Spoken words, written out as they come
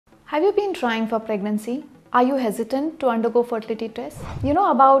Have you been trying for pregnancy? Are you hesitant to undergo fertility tests? You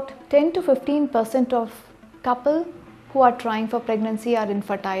know, about 10 to 15% of couples who are trying for pregnancy are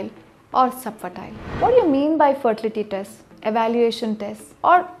infertile or subfertile. What do you mean by fertility tests, evaluation tests,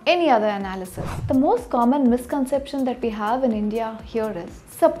 or any other analysis? The most common misconception that we have in India here is,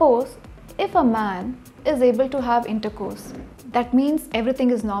 suppose if a man is able to have intercourse, that means everything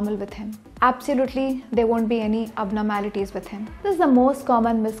is normal with him. Absolutely, there won't be any abnormalities with him. This is the most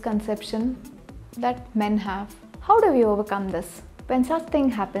common misconception that men have. How do we overcome this? When such thing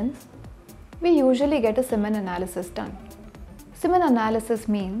happens, we usually get a semen analysis done. Semen analysis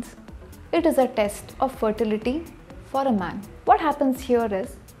means it is a test of fertility for a man. What happens here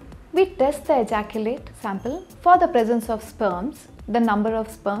is, we test the ejaculate sample for the presence of sperms, the number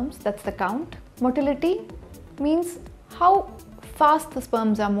of sperms, that's the count. Motility means how fast the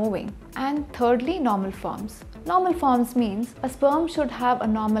sperms are moving. And thirdly, normal forms. Normal forms means a sperm should have a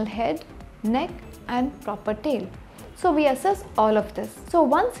normal head, neck and proper tail. So we assess all of this. So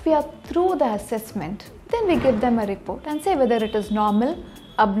once we are through the assessment, then we give them a report and say whether it is normal,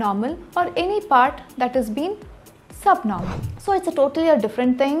 abnormal or any part that has been subnormal. So it's a totally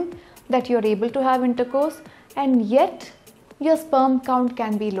different thing that you're able to have intercourse and yet your sperm count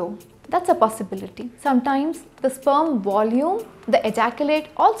can be low. That's a possibility. Sometimes the sperm volume, the ejaculate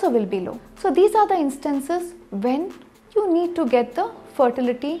also will be low. So these are the instances when you need to get the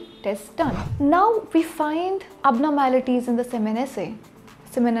fertility test done. Now we find abnormalities in the semen assay,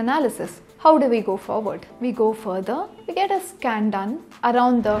 semen analysis. How do we go forward? We go further, we get a scan done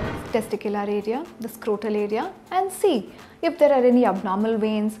around the testicular area, the scrotal area, and see if there are any abnormal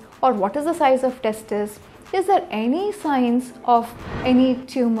veins or what is the size of testis. Is there any signs of any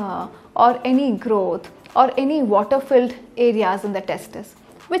tumor or any growth or any water-filled areas in the testis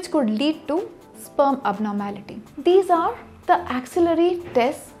which could lead to sperm abnormality? These are the axillary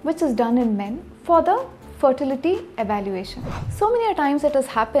tests which is done in men for the fertility evaluation. So many times it has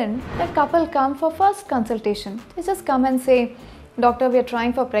happened that couple come for first consultation. They just come and say, doctor, we are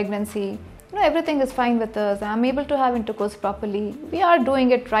trying for pregnancy. You know, everything is fine with us. I'm able to have intercourse properly. We are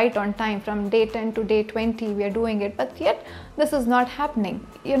doing it right on time from day 10 to day 20. We are doing it, but yet this is not happening.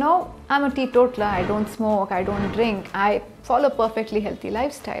 You know, I'm a teetotaler. I don't smoke. I don't drink. I follow perfectly healthy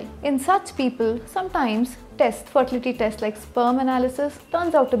lifestyle. In such people, sometimes fertility tests like sperm analysis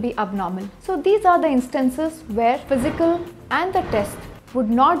turns out to be abnormal. So these are the instances where physical and the test would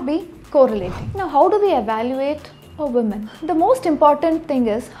not be correlating. Now, how do we evaluate a woman? The most important thing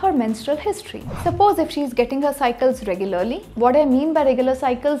is her menstrual history. Suppose if she is getting her cycles regularly, what I mean by regular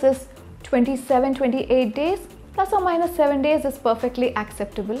cycles is 27-28 days plus or minus 7 days is perfectly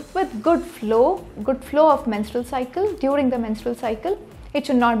acceptable with good flow of menstrual cycle during the menstrual cycle. It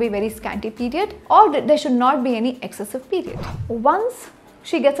should not be very scanty period or there should not be any excessive period. Once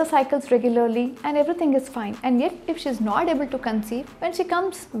she gets her cycles regularly and everything is fine, and yet if she is not able to conceive, when she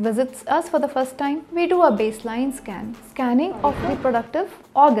visits us for the first time, we do a baseline scanning of reproductive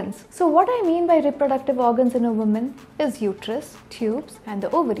organs. So what I mean by reproductive organs in a woman is uterus, tubes and the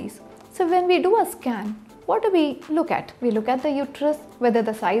ovaries. So when we do a scan, what do we look at? We look at the uterus, whether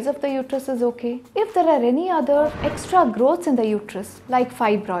the size of the uterus is okay. If there are any other extra growths in the uterus, like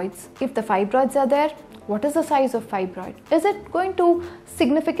fibroids, if the fibroids are there, what is the size of fibroid? Is it going to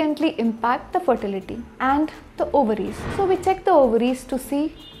significantly impact the fertility? And the ovaries. So we check the ovaries to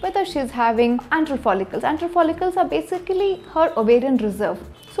see whether she is having antral follicles. Antral follicles are basically her ovarian reserve.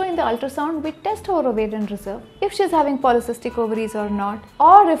 So in the ultrasound, we test her ovarian reserve, if she is having polycystic ovaries or not,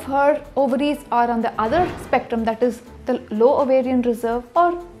 or if her ovaries are on the other spectrum, that is the low ovarian reserve,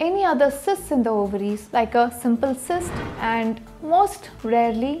 or any other cysts in the ovaries like a simple cyst, and most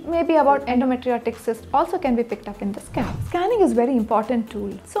rarely maybe about endometriotic cyst also can be picked up in the scan. Scanning is very important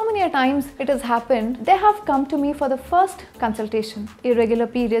tool. So many times it has happened, they have come to me for the first consultation. Irregular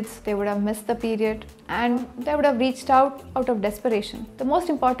periods, they would have missed the period and they would have reached out of desperation. The most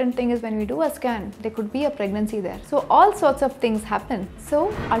important thing is when we do a scan, there could be a pregnancy there. So all sorts of things happen. So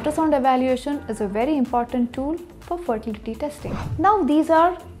ultrasound evaluation is a very important tool for fertility testing. Now these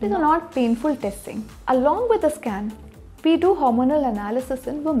are not painful testing. Along with the scan, we do hormonal analysis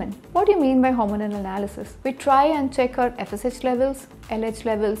in women. What do you mean by hormonal analysis? We try and check her FSH levels, LH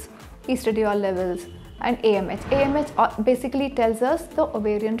levels, estradiol levels and AMH. AMH basically tells us the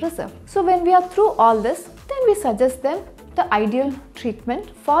ovarian reserve. So when we are through all this, then we suggest them the ideal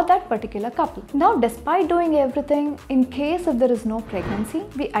treatment for that particular couple. Now, despite doing everything, in case if there is no pregnancy,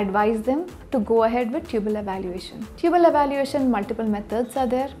 we advise them to go ahead with tubal evaluation. Tubal evaluation, multiple methods are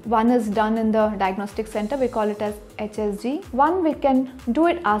there. One is done in the diagnostic center, we call it as HSG. One, we can do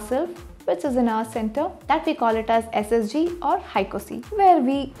it ourselves which is in our center, that we call it as SSG or hycocy, where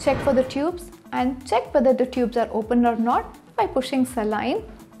we check for the tubes and check whether the tubes are open or not by pushing saline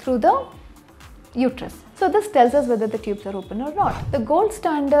through the uterus. So this tells us whether the tubes are open or not. The gold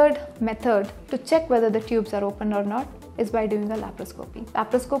standard method to check whether the tubes are open or not is by doing a laparoscopy.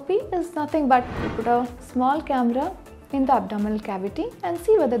 Laparoscopy is nothing but you put a small camera in the abdominal cavity and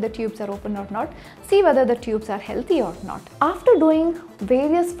see whether the tubes are open or not, see whether the tubes are healthy or not. After doing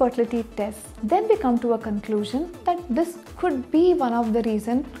various fertility tests, then we come to a conclusion that this could be one of the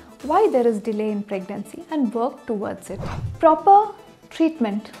reasons why there is delay in pregnancy and work towards it. Proper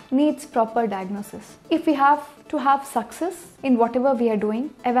treatment needs proper diagnosis. If we have to have success in whatever we are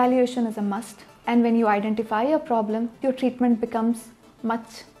doing, evaluation is a must. And when you identify a problem, your treatment becomes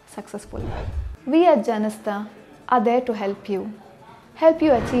much successful. We at Janisthaa are there to help you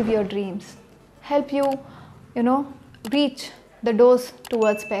achieve your dreams, help you, reach the doors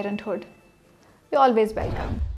towards parenthood. You're always welcome.